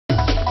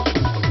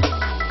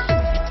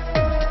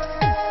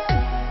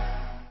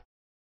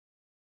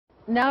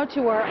Now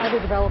to our other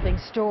developing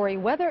story.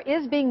 Weather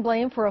is being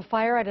blamed for a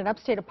fire at an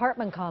upstate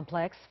apartment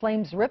complex.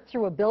 Flames ripped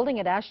through a building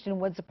at Ashton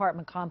Woods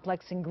apartment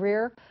complex in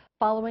Greer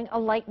following a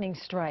lightning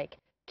strike.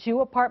 2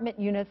 apartment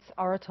units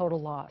are a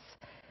total loss.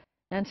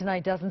 And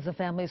tonight, dozens of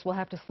families will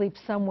have to sleep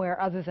somewhere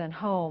other than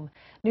home.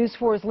 News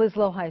 4's Liz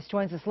Loheis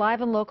joins us live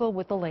and local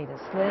with the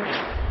latest. Liz?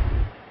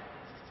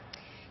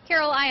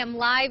 Carol, I am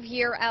live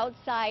here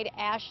outside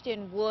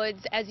Ashton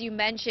Woods. As you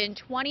mentioned,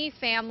 20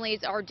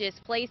 families are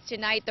displaced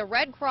tonight. The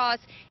Red Cross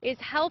is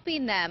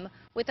helping them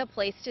with a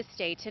place to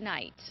stay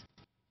tonight.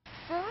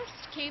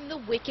 First came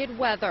the wicked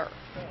weather.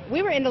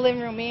 We were in the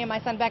living room, me and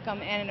my son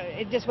Beckham, and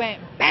it just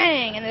went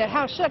bang, and the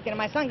house shook, and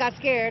my son got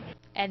scared.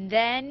 And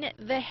then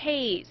the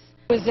haze.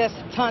 It was just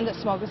tons of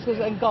smoke. This was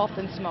engulfed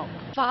in smoke.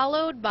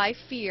 Followed by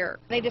fear.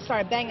 They just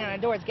started banging on our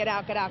doors, get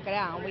out, get out, get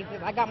out.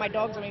 I got my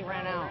dogs and we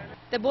ran out.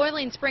 The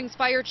Boiling Springs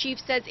fire chief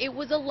says it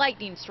was a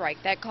lightning strike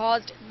that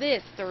caused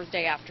this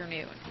Thursday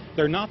afternoon.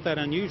 They're not that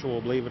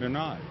unusual, believe it or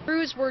not.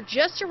 Crews were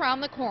just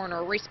around the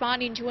corner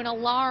responding to an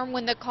alarm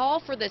when the call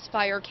for this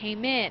fire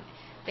came in.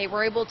 They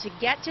were able to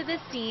get to the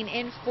scene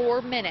in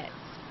 4 minutes.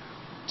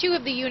 2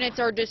 of the units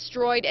are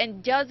destroyed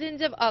and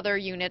dozens of other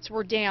units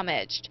were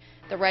damaged.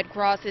 The Red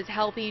Cross is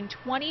helping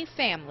 20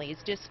 families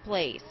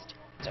displaced.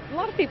 A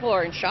lot of people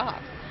are in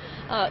shock.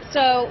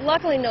 So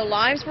luckily no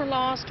lives were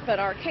lost, but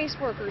our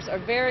caseworkers are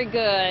very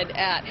good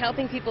at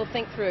helping people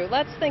think through.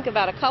 Let's think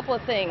about a couple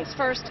of things.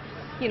 First,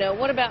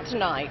 what about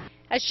tonight?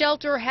 A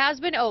shelter has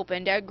been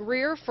opened at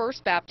Greer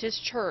First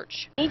Baptist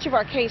Church. Each of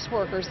our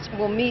caseworkers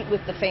will meet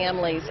with the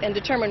families and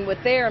determine what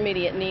their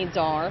immediate needs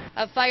are.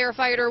 A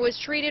firefighter was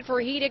treated for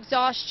heat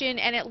exhaustion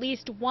and at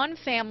least 1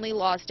 family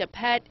lost a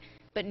pet,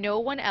 but no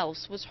one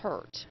else was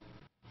hurt.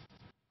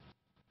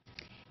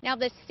 Now,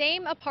 the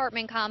same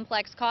apartment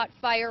complex caught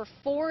fire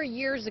 4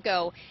 years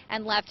ago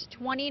and left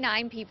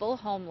 29 people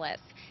homeless.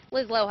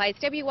 Liz Loheis,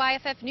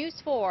 WYFF News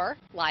 4,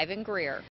 live in Greer.